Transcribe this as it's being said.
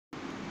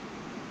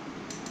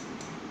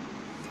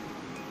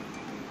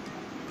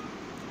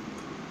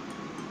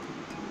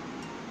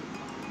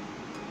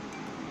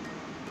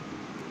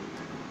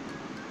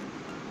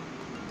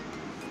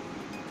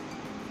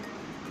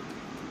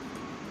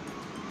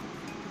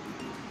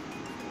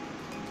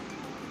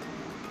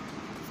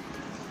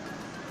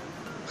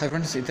Hi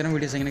friends, ഇത്തരം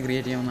videos എങ്ങനെ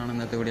create ചെയ്യാമെന്നാണ്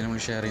ഇന്നത്തെ വീഡിയോ നമ്മൾ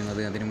ഷെയർ ചെയ്യുന്നത്.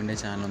 അതിന് മുന്നേ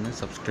ചാനൽ ഒന്ന്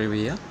സബ്സ്ക്രൈബ്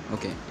ചെയ്യുക.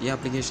 ഓക്കെ, ഈ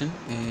ആപ്ലിക്കേഷൻ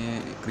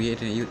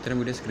ഇത്തരം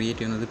വീഡിയോസ് ക്രിയേറ്റ്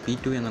ചെയ്യുന്നത്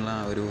P2 എന്നുള്ള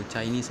ഒരു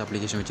ചൈനീസ്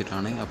ആപ്ലിക്കേഷൻ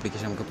വെച്ചിട്ടാണ്.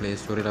 ആപ്ലിക്കേഷൻ നമുക്ക് പ്ലേ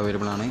സ്റ്റോറിൽ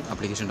അവൈലബിൾ ആണ്.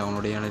 ആപ്ലിക്കേഷൻ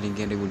ഡൗൺലോഡ് ചെയ്യാനുള്ള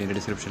ലിങ്ക് എൻ്റെ വീഡിയോയുടെ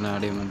ഡിസ്ക്രിപ്ഷനിൽ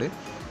ആഡ് ചെയ്യുന്നുണ്ട്.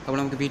 അപ്പോൾ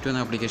നമുക്ക് P2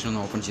 എന്ന ആപ്ലിക്കേഷൻ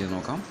ഒന്ന് ഓപ്പൺ ചെയ്ത്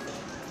നോക്കാം.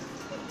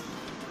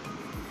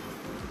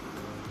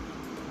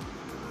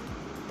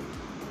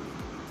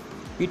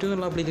 P2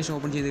 എന്നുള്ള ആപ്ലിക്കേഷൻ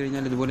ഓപ്പൺ ചെയ്ത്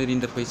കഴിഞ്ഞാൽ ഇതുപോലെ ഒരു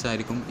ഇൻ്റർഫേസ്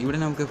ആയിരിക്കും. ഇവിടെ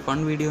നമുക്ക്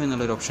ഫൺ വീഡിയോ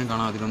എന്നുള്ളൊരു ഓപ്ഷൻ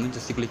കാണാം. അതിലൊന്ന്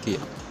ജസ്റ്റ് ക്ലിക്ക്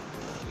ചെയ്യാം.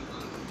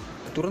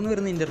 തുറന്നു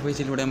വരുന്ന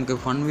ഇൻ്റർഫേസിലൂടെ നമുക്ക്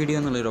ഫൺ വീഡിയോ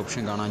എന്നുള്ളൊരു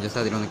ഓപ്ഷൻ കാണാം. ജസ്റ്റ്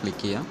അതിലൊന്ന്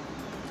ക്ലിക്ക് ചെയ്യാം.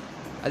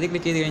 അത്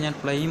ക്ലിക്ക് ചെയ്ത് കഴിഞ്ഞാൽ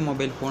പ്ലേയിങ്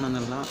മൊബൈൽ ഫോൺ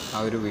എന്നുള്ള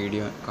ആ ഒരു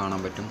വീഡിയോ കാണാൻ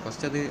പറ്റും.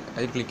 ഫസ്റ്റ്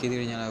അതിൽ ക്ലിക്ക് ചെയ്ത്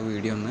കഴിഞ്ഞാൽ ആ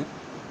വീഡിയോ ഒന്ന്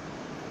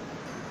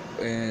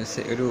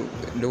ഒരു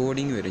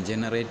ലോഡിങ് വരും,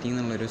 ജനറേറ്റിംഗ്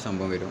എന്നുള്ളൊരു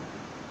സംഭവം വരും.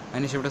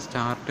 അതിനുശേഷം ഇവിടെ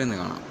സ്റ്റാർട്ട് എന്ന്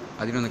കാണാം.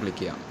 അതിലൊന്ന്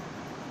ക്ലിക്ക് ചെയ്യാം.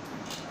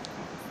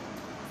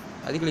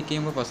 അത് ക്ലിക്ക്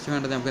ചെയ്യുമ്പോൾ ഫസ്റ്റ്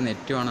വേണ്ടത് നമുക്ക്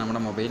നെറ്റ് വേണം.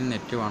 നമ്മുടെ മൊബൈലിൽ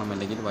നെറ്റ് വേണം,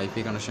 അല്ലെങ്കിൽ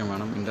വൈഫൈ കണക്ഷൻ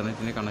വേണം,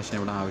 ഇൻ്റർനെറ്റിൻ്റെ കണക്ഷൻ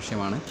ഇവിടെ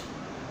ആവശ്യമാണ്.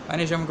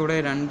 അതിനുശേഷം നമുക്കിവിടെ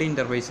രണ്ട്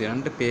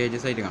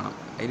പേജസ് ആയിട്ട് കാണാം.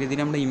 ഇതിൽ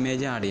നമ്മുടെ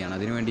ഇമേജ് ആഡ് ചെയ്യണം.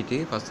 അതിന് വേണ്ടിയിട്ട്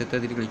ഫസ്റ്റത്തെ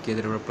അതിൽ ക്ലിക്ക്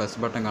ചെയ്തിട്ട് ഇവിടെ പ്ലസ്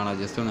ബട്ടൺ കാണാം.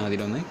 ജസ്റ്റ് ഒന്ന്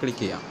അതിലൊന്ന് ക്ലിക്ക്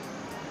ചെയ്യാം.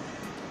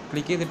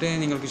 ക്ലിക്ക് ചെയ്തിട്ട്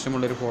നിങ്ങൾക്ക്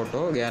ഇഷ്ടമുള്ളൊരു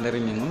ഫോട്ടോ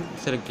ഗാലറിയിൽ നിന്നും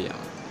സെലക്ട് ചെയ്യാം.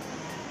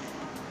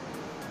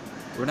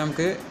 ഇവിടെ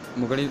നമുക്ക്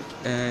മുകളിൽ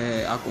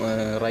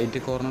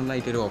റൈറ്റ്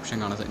കോർണറിലായിട്ടൊരു ഓപ്ഷൻ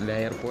കാണാം,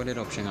 ലെയർ പോലെ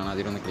ഒരു ഓപ്ഷൻ കാണാം.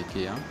 അതിലൊന്ന് ക്ലിക്ക്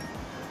ചെയ്യാം.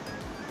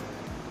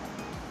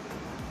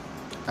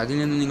 അതിൽ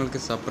നിന്ന്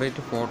നിങ്ങൾക്ക്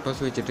സെപ്പറേറ്റ്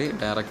ഫോട്ടോസ് വെച്ചിട്ട്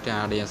ഡയറക്റ്റ്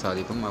ആഡ് ചെയ്യാൻ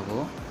സാധിക്കും.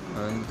 അപ്പോൾ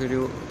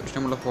നിങ്ങൾക്കൊരു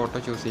ഇഷ്ടമുള്ള ഫോട്ടോ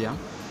ചൂസ് ചെയ്യാം.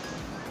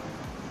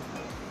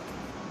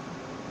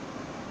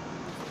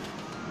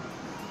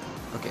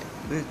 ഓക്കെ,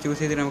 ഇത് ചൂസ്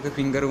ചെയ്തിട്ട് നമുക്ക്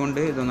ഫിംഗർ കൊണ്ട്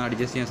ഇതൊന്ന്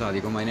അഡ്ജസ്റ്റ് ചെയ്യാൻ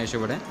സാധിക്കും. അതിനുശേഷം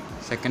ഇവിടെ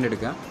സെക്കൻഡ്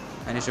എടുക്കുക.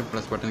 അതിനുശേഷം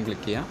പ്ലസ് ബട്ടൺ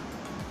ക്ലിക്ക് ചെയ്യുക.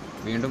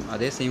 വീണ്ടും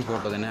അതേ സെയിം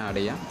ഫോട്ടോ തന്നെ ആഡ്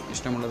ചെയ്യാം.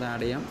 ഇഷ്ടമുള്ളത്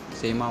ആഡ് ചെയ്യാം.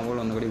 സെയിം ആവുമ്പോൾ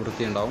ഒന്നുകൂടി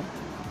വൃത്തിയുണ്ടാവും.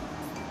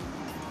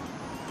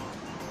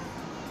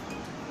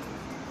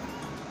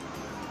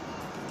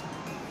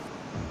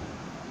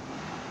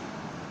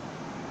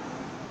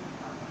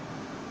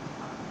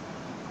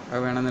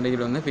 അത്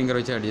വേണമെന്നുണ്ടെങ്കിൽ ഒന്ന് ഫിംഗർ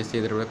വെച്ച് അഡ്ജസ്റ്റ്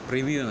ചെയ്തിട്ട് ഇവിടെ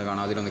പ്രിവ്യൂ എന്ന്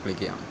കാണാം. അതിലൊന്ന്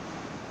ക്ലിക്ക് ചെയ്യാം.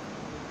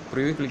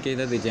 പ്രിവ്യൂ ക്ലിക്ക്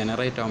ചെയ്തത്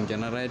ജനറേറ്റ് ആവും.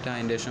 ജനറേറ്റ്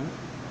ആയതിന് ശേഷം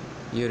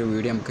ഈ ഒരു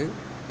വീഡിയോ നമുക്ക്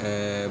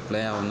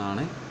പ്ലേ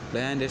ആവുന്നതാണ്.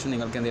 പ്ലേ ആയതിന് ശേഷം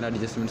നിങ്ങൾക്ക് എന്തെങ്കിലും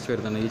അഡ്ജസ്റ്റ്മെൻറ്റ്സ്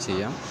വരുന്നുണ്ടെങ്കിൽ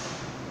ചെയ്യാം.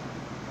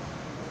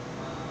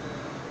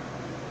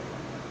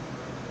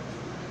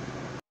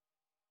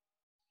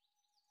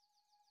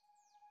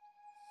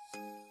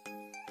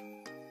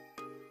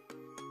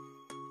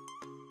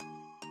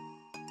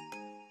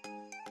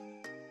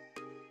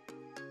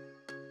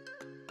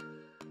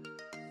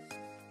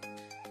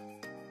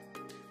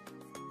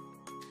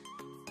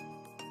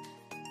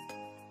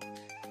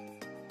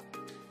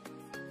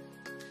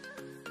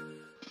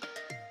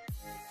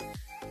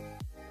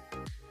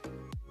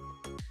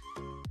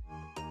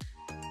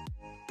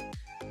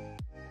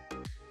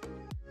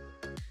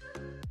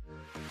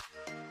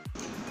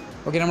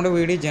 ഓക്കെ, നമ്മുടെ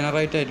വീഡിയോ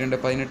ജനറേറ്റ് ആയിട്ടുണ്ട്.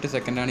 18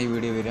 സെക്കൻഡാണ് ഈ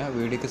വീഡിയോ വരിക.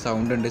 വീഡിയോക്ക്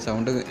സൗണ്ട് ഉണ്ട്.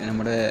 സൗണ്ട്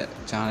നമ്മുടെ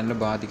ചാനലിനെ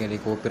ബാധിക്കില്ല.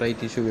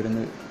 കോപ്പിറൈറ്റ് ഇഷ്യൂ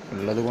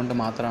ഉള്ളത് കൊണ്ട്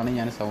മാത്രമാണ്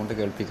ഞാൻ സൗണ്ട്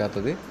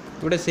കേൾപ്പിക്കാത്തത്.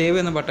 ഇവിടെ സേവ്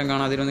എന്ന ബട്ടൺ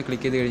കാണാം. അതിലൊന്ന്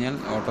ക്ലിക്ക് ചെയ്ത് കഴിഞ്ഞാൽ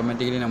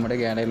ഓട്ടോമാറ്റിക്കലി നമ്മുടെ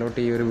ഗാലറിയിലോട്ട്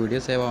ഈ ഒരു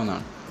വീഡിയോ സേവ്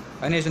ആവുന്നതാണ്.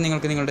 അതിനുശേഷം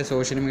നിങ്ങൾക്ക് നിങ്ങളുടെ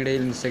സോഷ്യൽ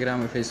മീഡിയയിൽ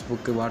ഇൻസ്റ്റാഗ്രാം,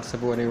 ഫേസ്ബുക്ക്,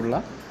 വാട്സപ്പ്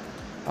പോലെയുള്ള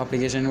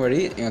ആപ്ലിക്കേഷൻ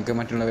വഴി നിങ്ങൾക്ക്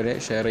മറ്റുള്ളവരെ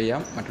ഷെയർ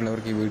ചെയ്യാം.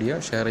 മറ്റുള്ളവർക്ക് ഈ വീഡിയോ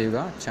ഷെയർ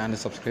ചെയ്യുക.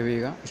 ചാനൽ സബ്സ്ക്രൈബ്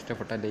ചെയ്യുക.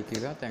 ഇഷ്ടപ്പെട്ടാൽ ലൈക്ക്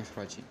ചെയ്യുക. Thanks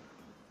for watching.